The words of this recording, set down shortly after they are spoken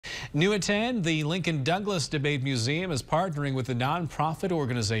New at 10, the Lincoln Douglas Debate Museum is partnering with a nonprofit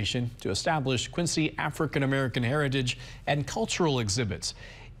organization to establish Quincy African American heritage and cultural exhibits.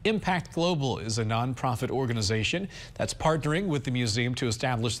 Impact Global is a nonprofit organization that's partnering with the museum to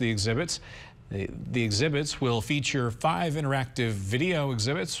establish the exhibits. The exhibits will feature 5 interactive video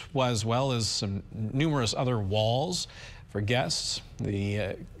exhibits, as well as some numerous other walls for guests.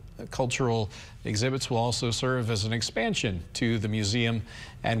 The cultural exhibits will also serve as an expansion to the museum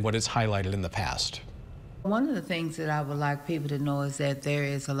and what it's highlighted in the past. One of the things that I would like people to know is that there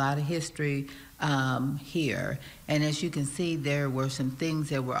is a lot of history here. And as you can see, there were some things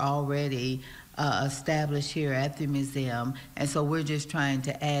that were already established here at the museum. And so we're just trying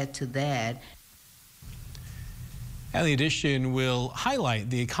to add to that. And the addition will highlight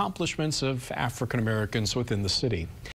the accomplishments of African Americans within the city.